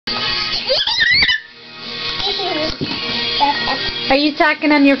Are you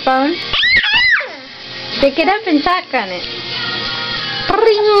talking on your phone? Pick it up and talk on it.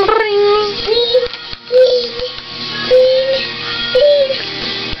 Ring, ring.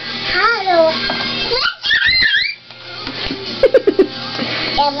 Hello.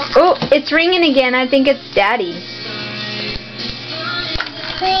 Oh, it's ringing again. I think it's Daddy.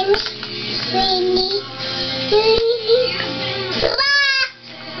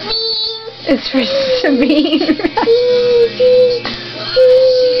 It's for Sabine.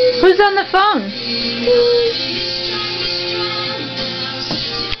 Who's on the phone?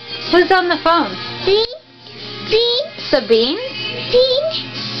 Who's on the phone? Sabine?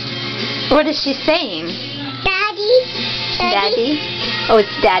 What is she saying? Daddy. Daddy? Oh,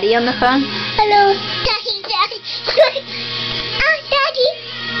 it's Daddy on the phone? Hello. Daddy. Oh, Daddy.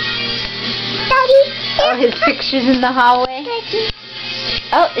 Daddy. Oh, his picture's in the hallway? Daddy.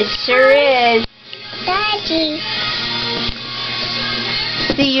 Oh, it sure is. Daddy.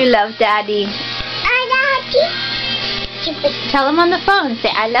 Do you love Daddy? Daddy. Tell him on the phone. Say,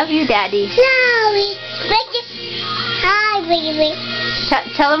 I love you, Daddy. Sorry. Hi, baby.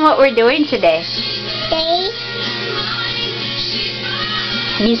 Tell him what we're doing today. Daddy.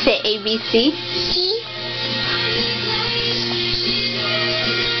 Can you say ABC? See?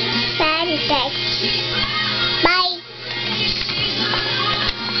 Bye. Bye.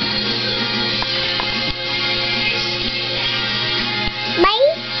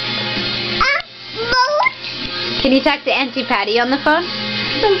 Can you talk to Auntie Patty on the phone?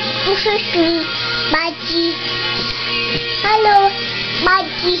 Budgie. Hello,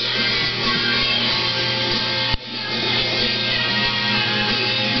 Budgie.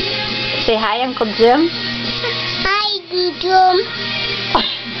 Say hi, Uncle Jim. Hi, Jim.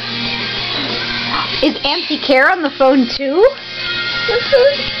 Is Auntie Care on the phone too?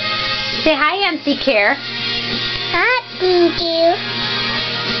 Say hi, Auntie Care. Hi, Jim.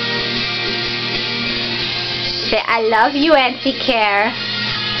 Say, I love you, Auntie Care.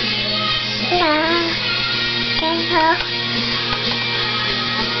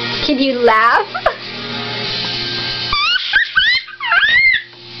 Can you laugh?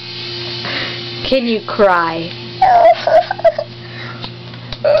 Can you cry?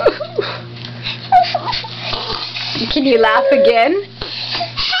 Can you laugh again?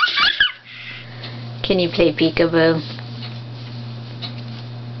 Can you play peekaboo?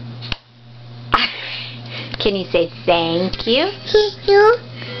 Can you say thank you?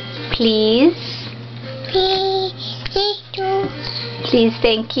 Please? Please,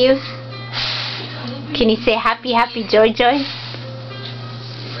 thank you. Can you say happy, happy, joy, joy?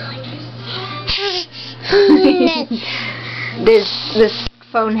 This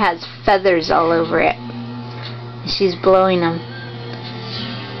phone has feathers all over it. She's blowing them.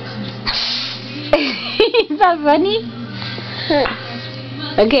 Is that funny?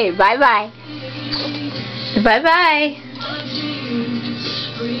 Okay, bye-bye. Bye-bye.